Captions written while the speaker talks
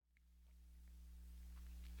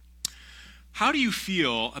how do you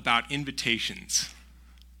feel about invitations?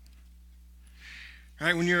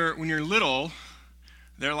 Right, when you're little,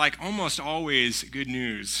 they're like almost always good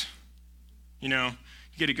news. You know,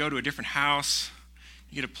 you get to go to a different house,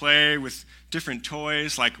 you get to play with different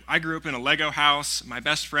toys. Like, I grew up in a Lego house. My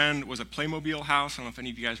best friend was a Playmobil house. I don't know if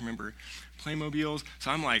any of you guys remember Playmobiles.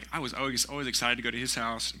 So I was always excited to go to his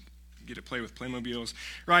house, get to play with Playmobiles.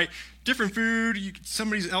 Right, different food.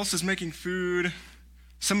 Somebody else is making food.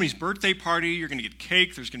 Somebody's birthday party. You're going to get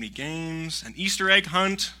cake. There's going to be games. An Easter egg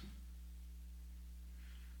hunt.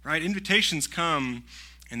 Right, invitations come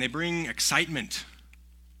and they bring excitement.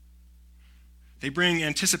 They bring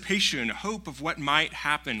anticipation, hope of what might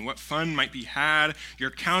happen, what fun might be had.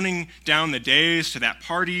 You're counting down the days to that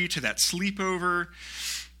party, to that sleepover.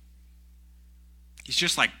 It's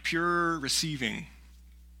just like pure receiving.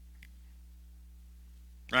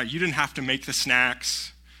 Right? You didn't have to make the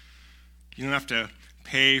snacks. You don't have to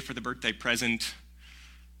pay for the birthday present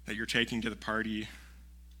that you're taking to the party.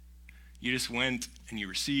 You just went and you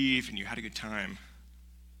received and you had a good time.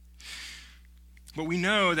 But we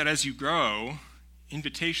know that as you grow,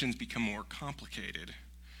 invitations become more complicated.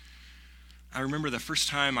 I remember the first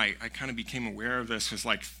time I kind of became aware of this was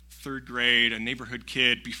like third grade. A neighborhood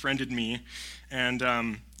kid befriended me,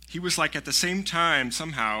 and he was like at the same time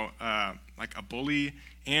somehow like a bully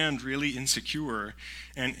and really insecure.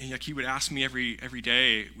 And like he would ask me every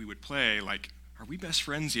day we would play, like, are we best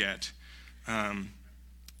friends yet?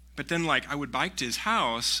 But then, like, I would bike to his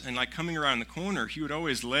house, and, like, coming around the corner, he would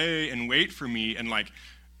always lay and wait for me and, like,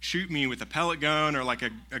 shoot me with a pellet gun or, like,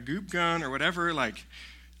 a goop gun or whatever. Like,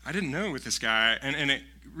 I didn't know with this guy. And it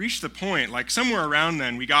reached the point, like, somewhere around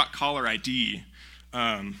then, we got caller ID.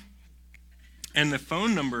 And the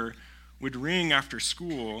phone number would ring after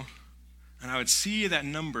school, and I would see that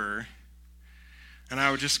number, and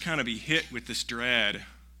I would just kind of be hit with this dread.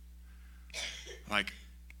 Like,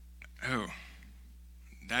 oh,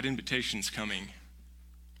 that invitation's coming.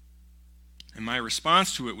 And my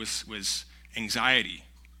response to it was anxiety.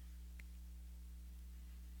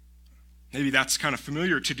 Maybe that's kind of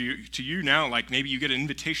familiar to you now. Like, maybe you get an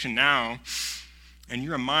invitation now, and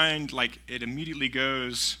your mind, like, it immediately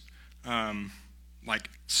goes, like,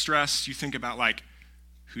 stress. You think about, like,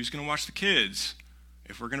 who's going to watch the kids?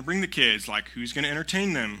 If we're going to bring the kids, like, who's going to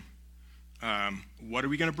entertain them? What are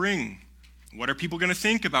we going to bring? What are people going to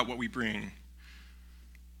think about what we bring?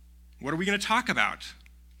 What are we going to talk about?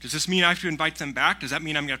 Does this mean I have to invite them back? Does that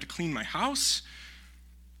mean I'm going to have to clean my house?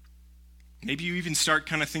 Maybe you even start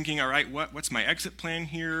kind of thinking, all right, what's my exit plan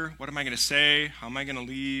here? What am I going to say? How am I going to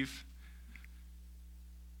leave?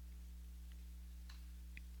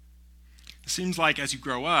 It seems like as you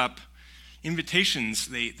grow up, invitations,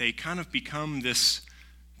 they kind of become this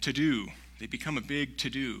to-do. They become a big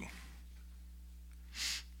to-do.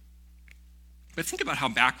 But think about how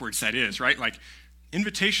backwards that is, right? Like,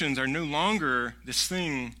 invitations are no longer this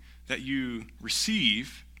thing that you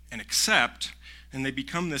receive and accept, and they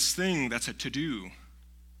become this thing that's a to-do.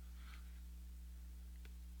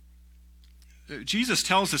 Jesus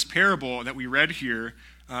tells this parable that we read here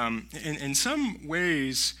in some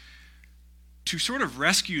ways to sort of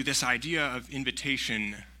rescue this idea of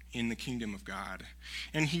invitation in the kingdom of God.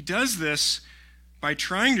 And he does this by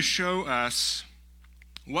trying to show us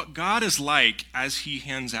what God is like as he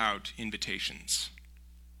hands out invitations.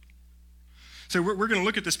 So we're going to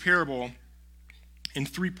look at this parable in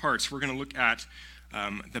three parts. We're going to look at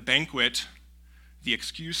the banquet, the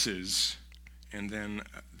excuses, and then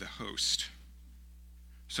the host.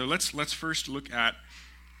 So let's first look at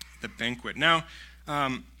the banquet. Now,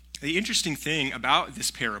 the interesting thing about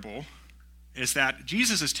this parable is that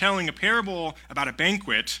Jesus is telling a parable about a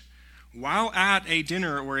banquet while at a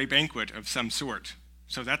dinner or a banquet of some sort.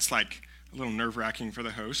 So that's like a little nerve-wracking for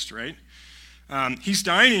the host, right? He's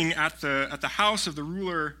dining at the house of a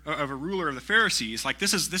ruler of the Pharisees. Like,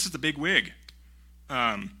 this is the big wig,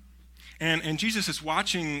 and Jesus is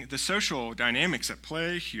watching the social dynamics at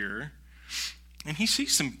play here, and he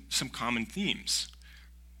sees some common themes.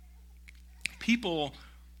 People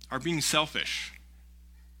are being selfish,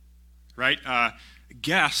 right?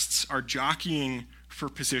 Guests are jockeying for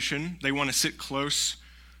position. They want to sit close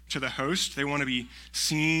to the host. They want to be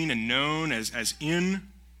seen and known as in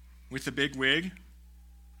with the big wig.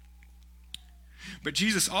 But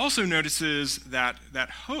Jesus also notices that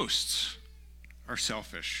hosts are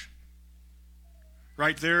selfish.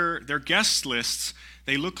 Right? Their guest lists,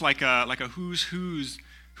 they look like a who's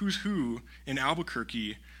who in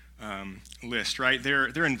Albuquerque list, right?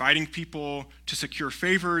 They're inviting people to secure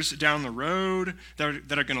favors down the road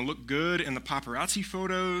that are going to look good in the paparazzi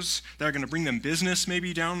photos, that are going to bring them business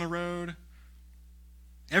maybe down the road.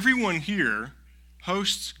 Everyone here,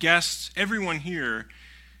 hosts, guests, everyone here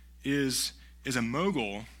is a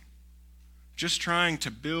mogul just trying to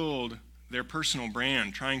build their personal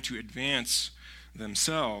brand, trying to advance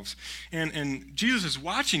themselves. And Jesus is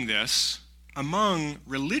watching this among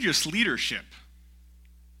religious leadership.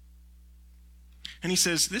 And he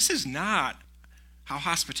says, this is not how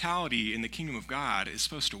hospitality in the kingdom of God is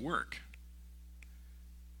supposed to work.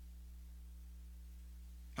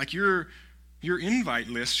 Like your invite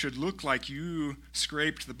list should look like you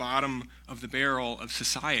scraped the bottom of the barrel of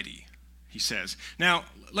society, he says. Now,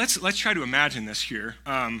 let's try to imagine this here.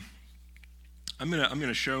 I'm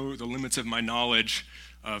gonna show the limits of my knowledge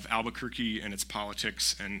of Albuquerque and its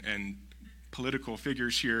politics and political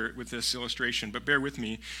figures here with this illustration, but bear with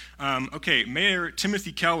me. Okay, Mayor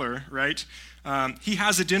Timothy Keller, right? He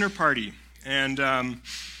has a dinner party, and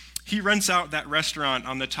he rents out that restaurant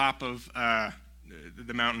on the top of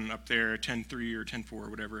the mountain up there, 10-3 or 10-4 or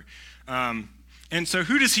whatever. And so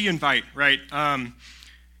who does he invite, right?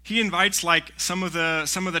 He invites like some of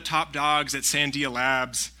the top dogs at Sandia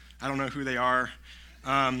Labs. I don't know who they are.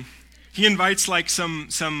 He invites like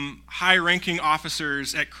some high-ranking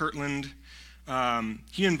officers at Kirtland.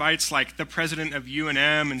 He invites like the president of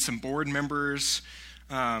UNM and some board members,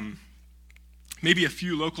 maybe a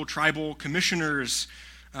few local tribal commissioners.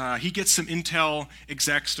 He gets some Intel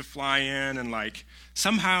execs to fly in, and like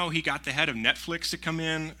somehow he got the head of Netflix to come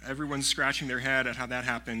in. Everyone's scratching their head at how that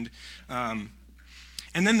happened. And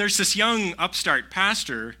then there's this young upstart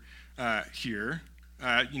pastor here.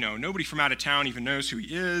 Nobody from out of town even knows who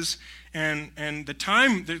he is. And the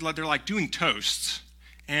time they're like doing toasts.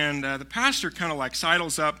 And the pastor kind of like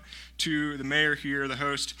sidles up to the mayor here, the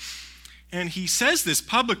host, and he says this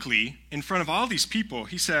publicly in front of all these people.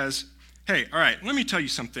 He says, hey, all right, let me tell you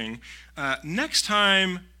something. Next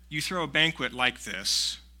time you throw a banquet like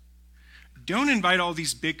this, don't invite all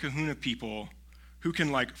these big kahuna people who can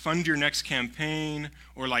like fund your next campaign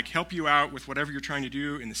or like help you out with whatever you're trying to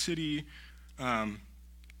do in the city.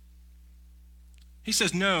 He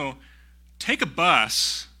says, no, take a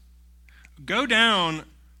bus, go down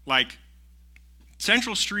like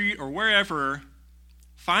Central Street or wherever,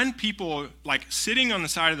 find people like sitting on the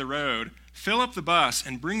side of the road, fill up the bus,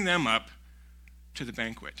 and bring them up to the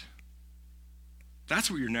banquet. That's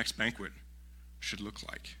what your next banquet should look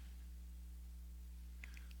like.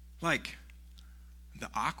 Like the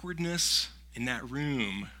awkwardness in that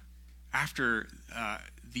room after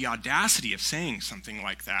the audacity of saying something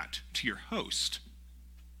like that to your host.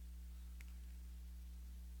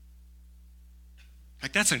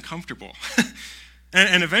 Like, that's uncomfortable.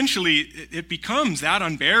 and eventually, it becomes that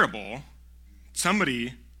unbearable.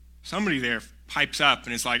 Somebody there pipes up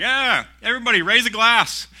and is like, everybody raise a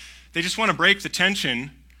glass. They just want to break the tension.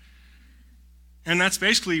 And that's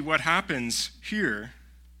basically what happens here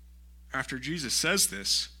after Jesus says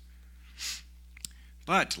this.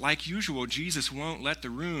 But, like usual, Jesus won't let the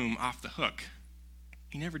room off the hook.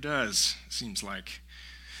 He never does, it seems like.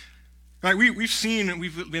 Right,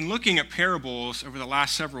 we've been looking at parables over the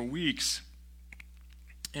last several weeks,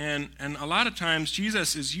 and a lot of times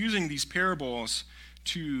Jesus is using these parables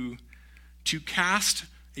to cast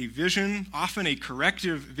a vision, often a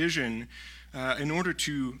corrective vision, in order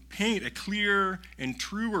to paint a clear and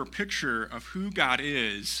truer picture of who God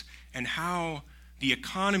is and how the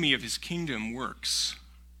economy of his kingdom works.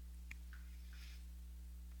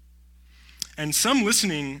 And some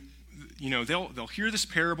listening, they'll hear this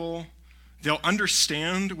parable. They'll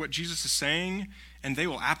understand what Jesus is saying, and they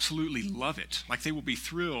will absolutely love it. Like they will be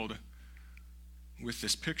thrilled with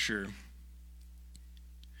this picture.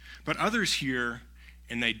 But others hear,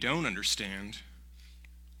 and they don't understand,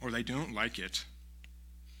 or they don't like it.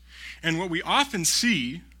 And what we often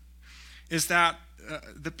see is that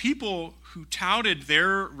the people who touted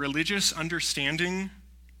their religious understanding,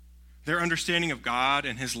 their understanding of God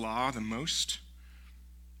and his law the most,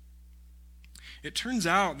 it turns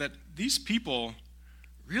out that these people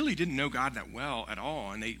really didn't know God that well at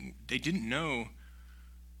all, and they didn't know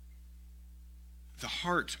the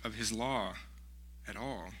heart of his law at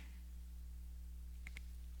all.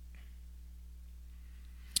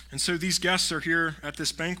 And so these guests are here at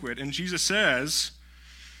this banquet, and Jesus says,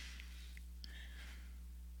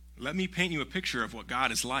 let me paint you a picture of what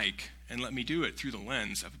God is like, and let me do it through the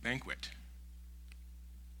lens of a banquet.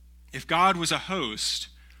 If God was a host,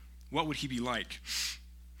 what would he be like?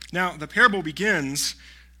 Now, the parable begins,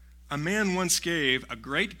 a man once gave a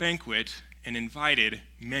great banquet and invited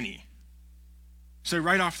many. So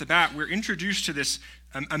right off the bat, we're introduced to this,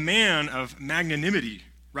 a man of magnanimity,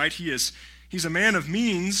 right? He's a man of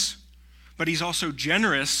means, but he's also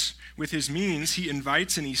generous with his means. He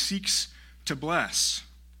invites and he seeks to bless.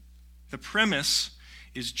 The premise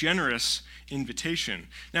is generous invitation.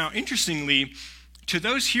 Now, interestingly, to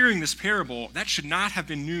those hearing this parable, that should not have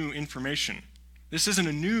been new information. This isn't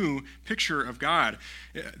a new picture of God.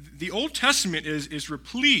 The Old Testament is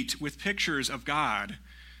replete with pictures of God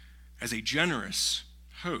as a generous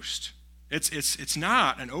host. It's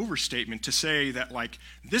not an overstatement to say that, like,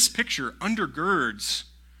 this picture undergirds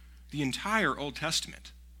the entire Old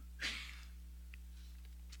Testament.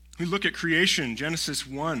 We look at creation, Genesis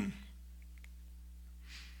 1.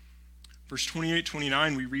 Verse 28,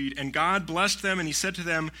 29, we read, "And God blessed them, and he said to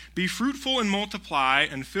them, 'Be fruitful and multiply,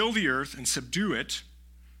 and fill the earth, and subdue it.'"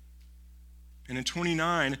 And in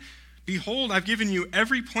 29, "Behold, I've given you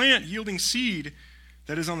every plant yielding seed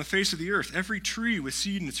that is on the face of the earth, every tree with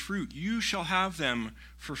seed in its fruit. You shall have them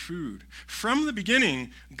for food." From the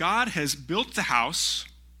beginning, God has built the house.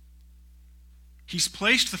 He's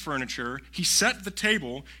placed the furniture. He's set the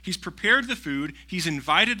table. He's prepared the food. He's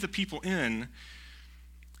invited the people in.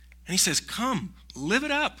 And he says, "Come, live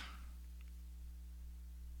it up."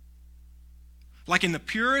 Like in the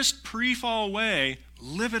purest pre-fall way,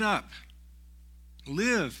 live it up.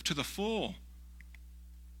 Live to the full.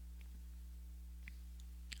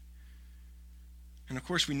 And of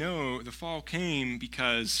course, we know the fall came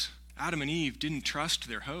because Adam and Eve didn't trust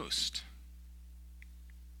their host.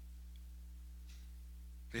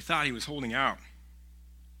 They thought he was holding out.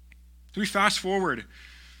 So we fast forward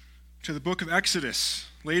to the book of Exodus,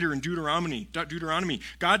 later in Deuteronomy.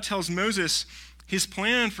 God tells Moses his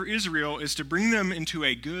plan for Israel is to bring them into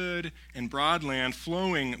a good and broad land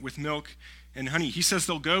flowing with milk and honey. He says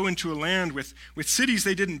they'll go into a land with cities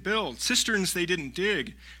they didn't build, cisterns they didn't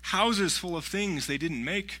dig, houses full of things they didn't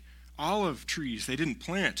make, olive trees they didn't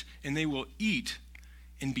plant, and they will eat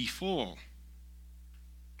and be full.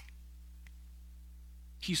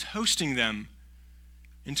 He's hosting them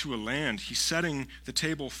into a land. He's setting the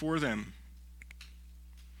table for them.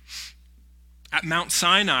 At Mount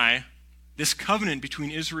Sinai, this covenant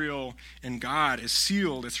between Israel and God is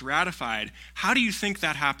sealed, it's ratified. How do you think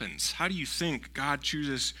that happens? How do you think God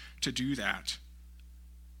chooses to do that?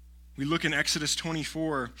 We look in Exodus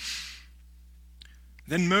 24.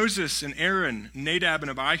 "Then Moses and Aaron, Nadab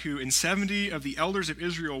and Abihu, and 70 of the elders of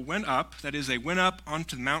Israel went up," that is, they went up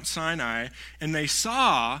onto Mount Sinai, "and they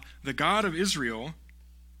saw the God of Israel.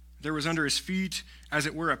 There was under his feet, as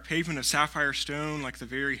it were, a pavement of sapphire stone, like the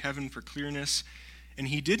very heaven for clearness. And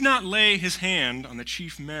he did not lay his hand on the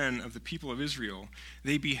chief men of the people of Israel.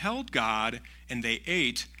 They beheld God, and they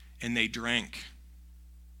ate, and they drank."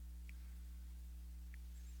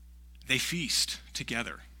 They feast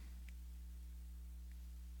together.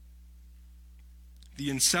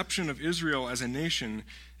 The inception of Israel as a nation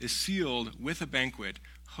is sealed with a banquet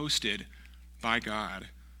hosted by God.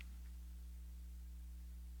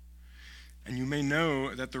 And you may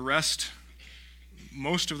know that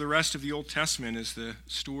most of the rest of the Old Testament is the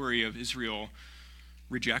story of Israel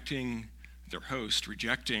rejecting their host,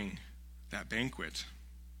 rejecting that banquet.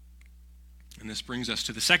 And this brings us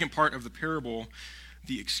to the second part of the parable,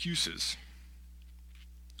 the excuses.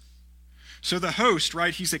 So the host,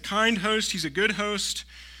 right, he's a kind host, he's a good host.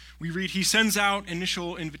 We read he sends out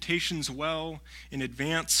initial invitations well in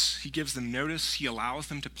advance. He gives them notice. He allows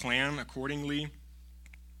them to plan accordingly.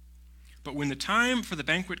 But when the time for the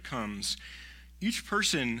banquet comes, each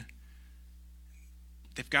person,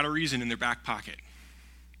 they've got a reason in their back pocket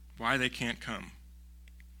why they can't come.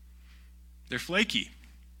 They're flaky.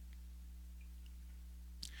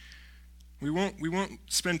 We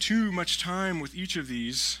won't spend too much time with each of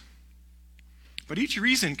these, but each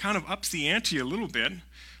reason kind of ups the ante a little bit.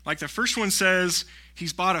 Like the first one says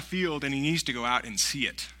he's bought a field and he needs to go out and see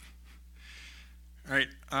it. All right.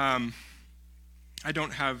 I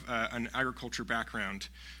don't have an agriculture background,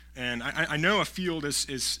 and I know a field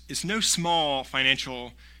is no small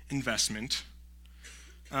financial investment.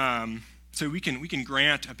 So we can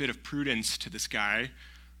grant a bit of prudence to this guy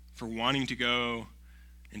for wanting to go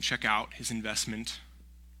and check out his investment.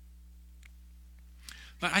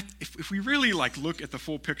 But if we really look at the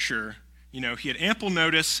full picture, he had ample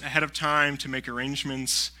notice ahead of time to make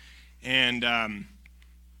arrangements, and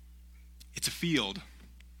it's a field.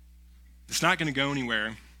 It's not going to go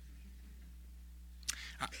anywhere.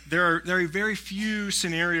 There are very few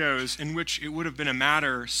scenarios in which it would have been a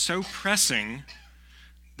matter so pressing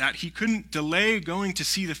that he couldn't delay going to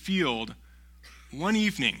see the field one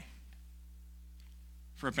evening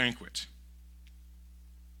for a banquet.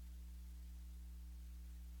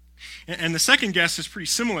 And the second guess is pretty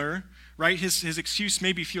similar, right? His excuse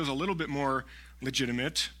maybe feels a little bit more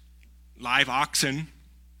legitimate. Live oxen,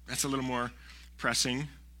 that's a little more pressing.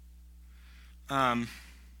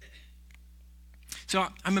 So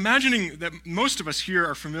I'm imagining that most of us here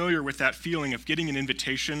are familiar with that feeling of getting an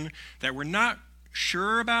invitation that we're not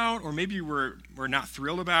sure about, or maybe we're not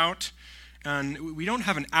thrilled about, and we don't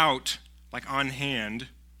have an out like on hand.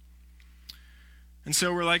 And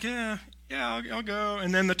so we're like, yeah, I'll go.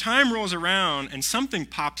 And then the time rolls around and something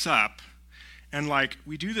pops up, and like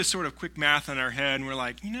we do this sort of quick math in our head, and we're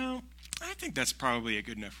like, I think that's probably a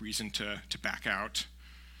good enough reason to back out.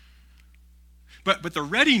 But the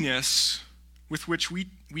readiness with which we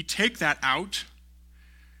take that out,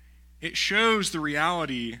 it shows the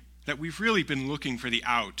reality that we've really been looking for the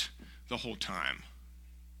out the whole time.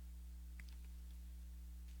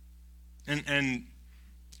 And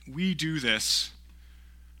we do this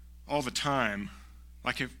all the time.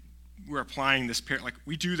 Like if we're applying this, like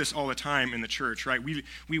we do this all the time in the church, right?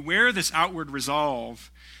 We wear this outward resolve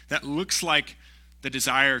that looks like the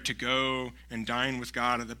desire to go and dine with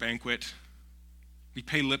God at the banquet. We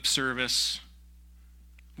pay lip service.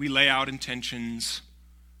 We lay out intentions.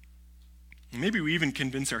 Maybe we even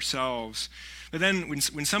convince ourselves. But then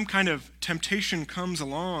when some kind of temptation comes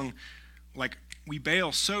along, like we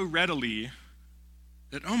bail so readily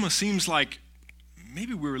that it almost seems like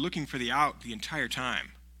maybe we were looking for the out the entire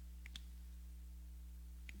time.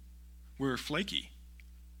 We're flaky.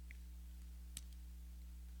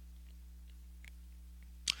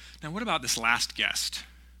 Now, what about this last guest?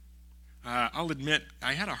 I'll admit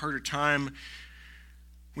I had a harder time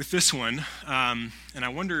with this one, and I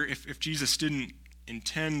wonder if Jesus didn't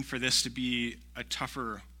intend for this to be a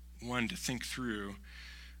tougher one to think through,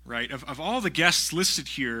 right? Of all the guests listed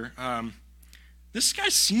here, this guy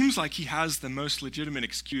seems like he has the most legitimate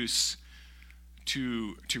excuse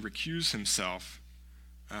to recuse himself.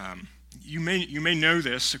 You may know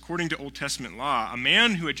this. According to Old Testament law, a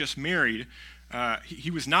man who had just married, he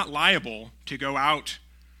was not liable to go out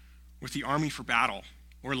with the army for battle,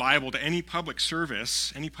 or liable to any public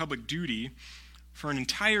service, any public duty for an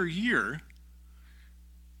entire year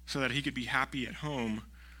so that he could be happy at home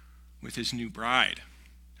with his new bride.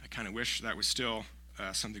 I kind of wish that was still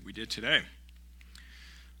something we did today.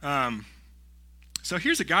 So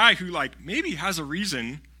here's a guy who maybe has a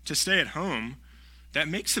reason to stay at home that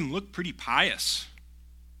makes him look pretty pious.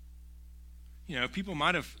 People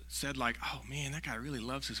might have said oh man, that guy really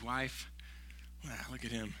loves his wife. Wow, look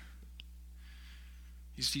at him.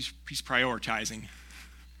 He's prioritizing.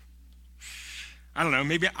 I don't know.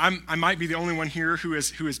 Maybe I might be the only one here who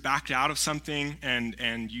has backed out of something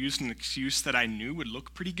and used an excuse that I knew would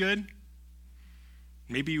look pretty good.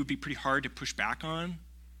 Maybe it would be pretty hard to push back on.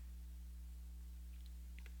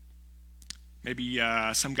 Maybe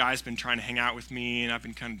some guy's been trying to hang out with me, and I've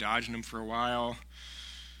been kind of dodging him for a while.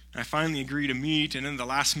 I finally agree to meet, and then the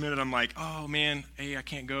last minute I'm like, oh man, hey, I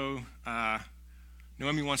can't go.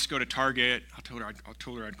 Noemi wants to go to Target. I told her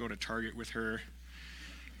I'd go to Target with her.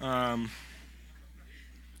 And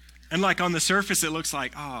on the surface, it looks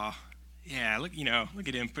like, oh, yeah, look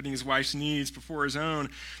at him putting his wife's needs before his own.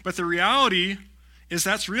 But the reality is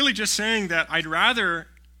that's really just saying that I'd rather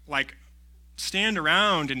stand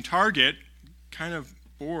around in Target, kind of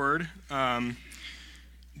bored, than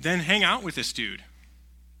hang out with this dude.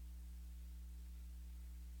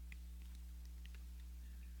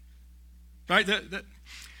 Right?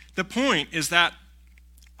 The point is that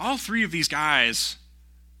all three of these guys,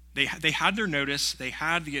 they had their notice, they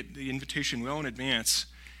had the invitation well in advance,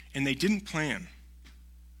 and they didn't plan.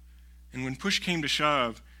 And when push came to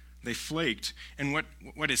shove, they flaked. And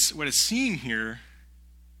what is seen here,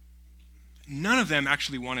 none of them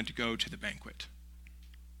actually wanted to go to the banquet.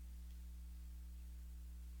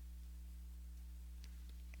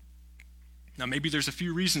 Now, maybe there's a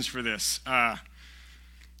few reasons for this.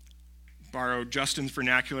 Borrow Justin's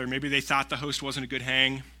vernacular. Maybe they thought the host wasn't a good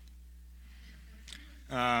hang.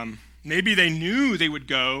 Maybe they knew they would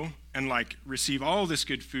go and receive all this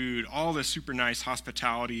good food, all this super nice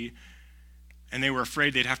hospitality, and they were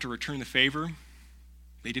afraid they'd have to return the favor.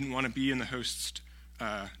 They didn't want to be in the host's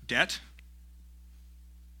debt.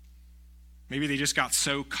 Maybe they just got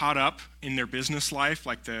so caught up in their business life,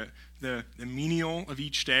 the menial of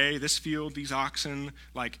each day, this field, these oxen,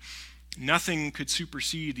 nothing could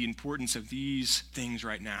supersede the importance of these things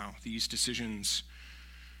right now, these decisions,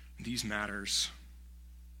 these matters.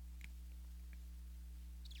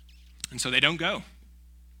 And so they don't go.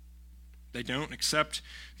 They don't accept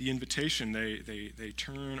the invitation. They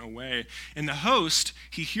turn away. And the host,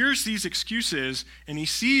 he hears these excuses, and he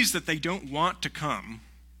sees that they don't want to come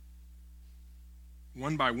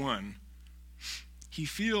one by one. He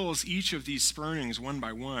feels each of these spurnings one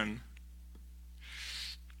by one.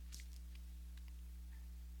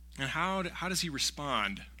 And how does he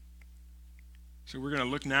respond? So we're going to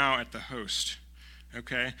look now at the host.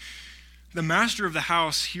 okay? The master of the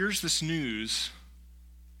house hears this news,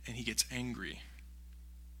 and he gets angry.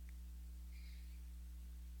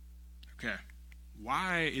 Okay,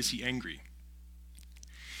 why is he angry?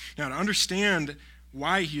 Now, to understand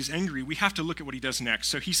why he's angry, we have to look at what he does next.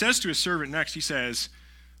 So he says to his servant next, he says,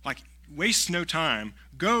 waste no time.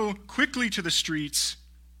 Go quickly to the streets,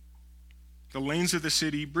 the lanes of the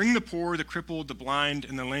city. Bring the poor, the crippled, the blind,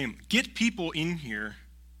 and the lame. Get people in here.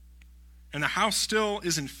 And the house still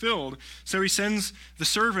isn't filled. So he sends the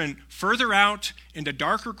servant further out into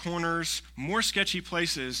darker corners, more sketchy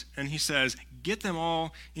places, and he says, get them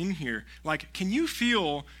all in here. Can you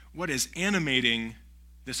feel what is animating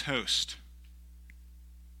this host?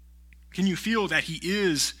 Can you feel that he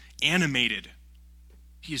is animated?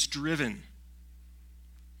 He is driven.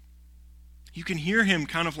 You can hear him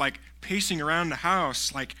kind of pacing around the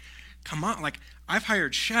house, come on, I've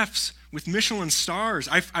hired chefs with Michelin stars.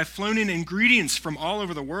 I've flown in ingredients from all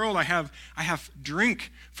over the world. I have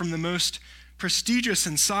drink from the most prestigious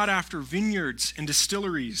and sought-after vineyards and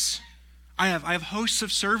distilleries. I have hosts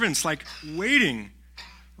of servants waiting,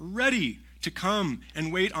 ready to come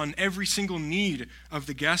and wait on every single need of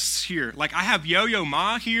the guests here. I have Yo-Yo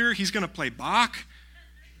Ma here. He's going to play Bach.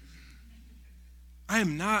 I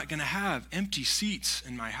am not going to have empty seats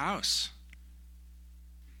in my house.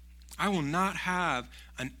 I will not have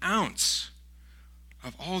an ounce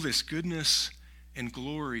of all this goodness and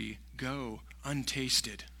glory go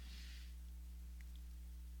untasted.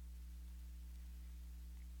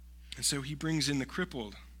 And so he brings in the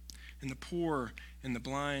crippled and the poor and the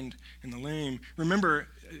blind and the lame. Remember,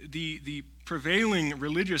 the prevailing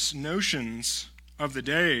religious notions of the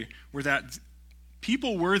day were that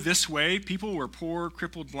people were this way. People were poor,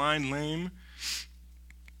 crippled, blind, lame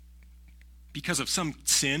because of some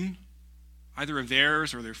sin, either of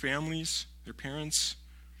theirs or their families, their parents.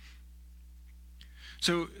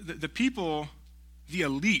 So the people, the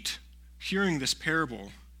elite, hearing this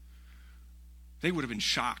parable, they would have been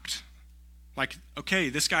shocked. Okay,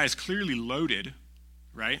 this guy is clearly loaded,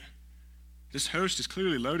 right? This host is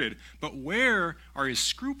clearly loaded, but where are his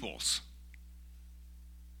scruples?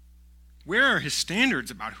 Where are his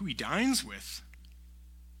standards about who he dines with?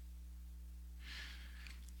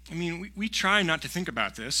 I mean, we try not to think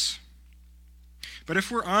about this, but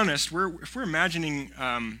if we're honest, if we're imagining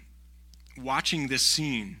watching this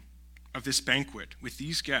scene of this banquet with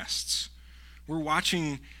these guests, we're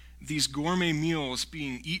watching these gourmet meals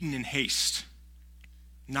being eaten in haste,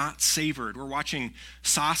 not savored. We're watching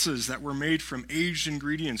sauces that were made from aged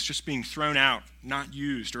ingredients just being thrown out, not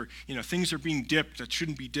used, or things are being dipped that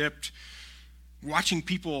shouldn't be dipped. Watching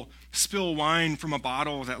people spill wine from a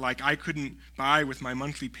bottle that I couldn't buy with my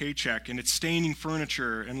monthly paycheck, and it's staining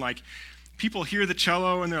furniture, and people hear the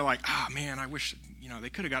cello and they're like, man, I wish they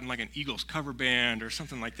could have gotten an Eagles cover band or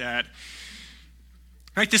something like that.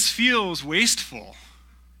 Right? This feels wasteful.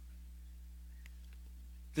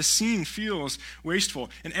 This scene feels wasteful.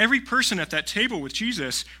 And every person at that table with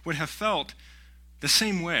Jesus would have felt the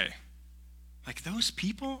same way. Those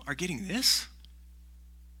people are getting this?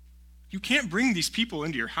 You can't bring these people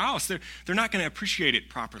into your house. They're not going to appreciate it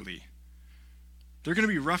properly. They're going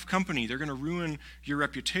to be rough company. They're going to ruin your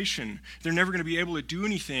reputation. They're never going to be able to do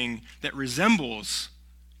anything that resembles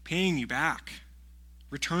paying you back,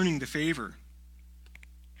 returning the favor.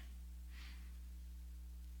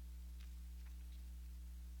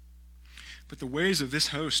 But the ways of this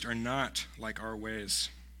host are not like our ways.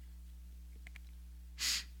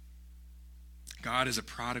 God is a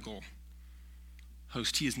prodigal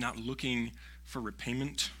host. He is not looking for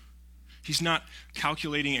repayment. He's not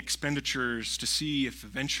calculating expenditures to see if the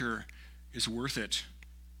venture is worth it.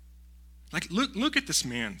 Look at this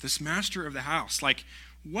man, this master of the house.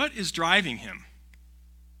 What is driving him?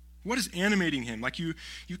 What is animating him?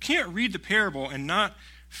 You can't read the parable and not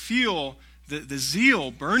feel the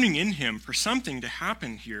zeal burning in him for something to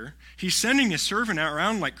happen here. He's sending his servant out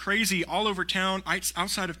around like crazy all over town,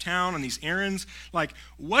 outside of town on these errands.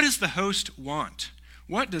 What does the host want?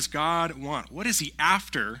 What does God want? What is he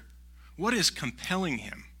after? What is compelling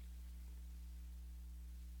him?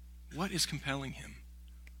 What is compelling him?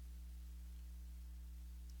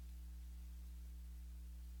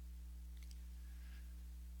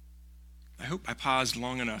 I hope I paused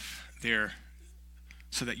long enough there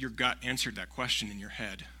so that your gut answered that question in your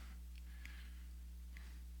head.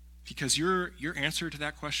 Because your answer to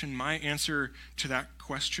that question, my answer to that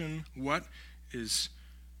question, what is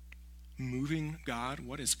moving God?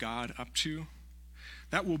 What is God up to?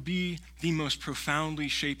 That will be the most profoundly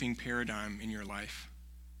shaping paradigm in your life.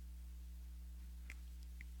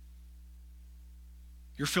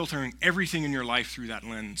 You're filtering everything in your life through that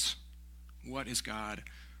lens. What is God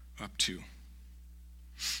up to?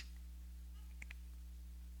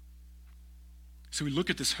 So we look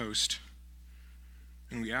at this host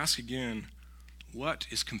and we ask again, what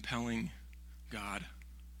is compelling God?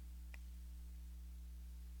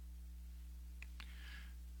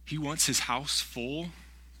 He wants his house full,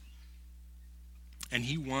 and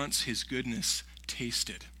he wants his goodness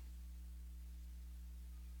tasted.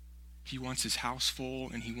 He wants his house full,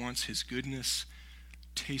 and he wants his goodness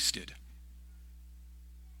tasted.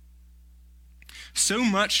 So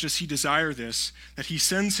much does he desire this that he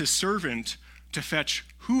sends his servant to fetch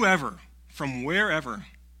whoever from wherever.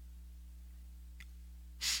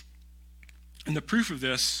 And the proof of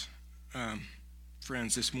this,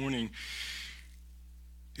 friends, this morning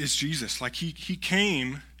is Jesus. Like he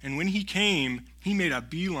came, and when he came, he made a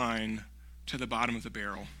beeline to the bottom of the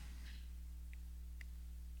barrel.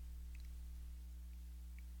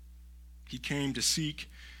 He came to seek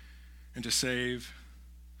and to save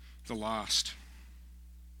the lost.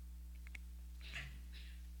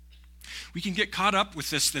 We can get caught up with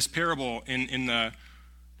this parable in the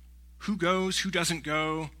who goes, who doesn't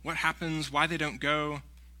go, what happens, why they don't go.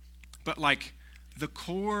 But like the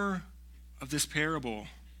core of this parable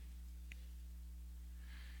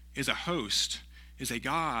is a host, is a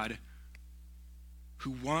God who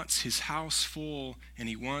wants his house full, and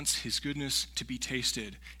he wants his goodness to be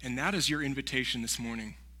tasted. And that is your invitation this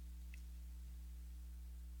morning.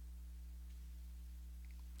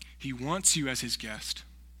 He wants you as his guest.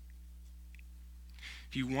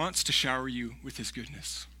 He wants to shower you with his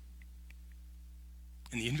goodness.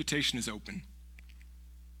 And the invitation is open.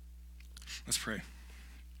 Let's pray.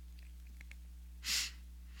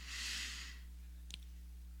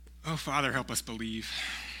 Oh, Father, help us believe.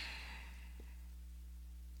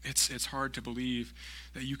 It's hard to believe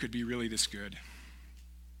that you could be really this good.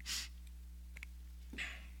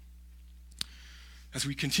 As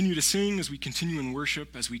we continue to sing, as we continue in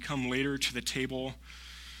worship, as we come later to the table,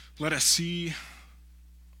 let us see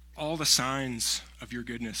all the signs of your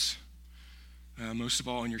goodness, most of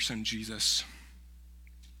all in your Son Jesus.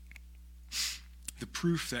 The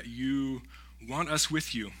proof that you want us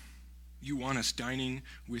with you. You want us dining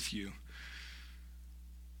with you.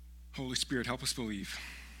 Holy Spirit, help us believe.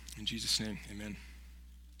 In Jesus' name, amen.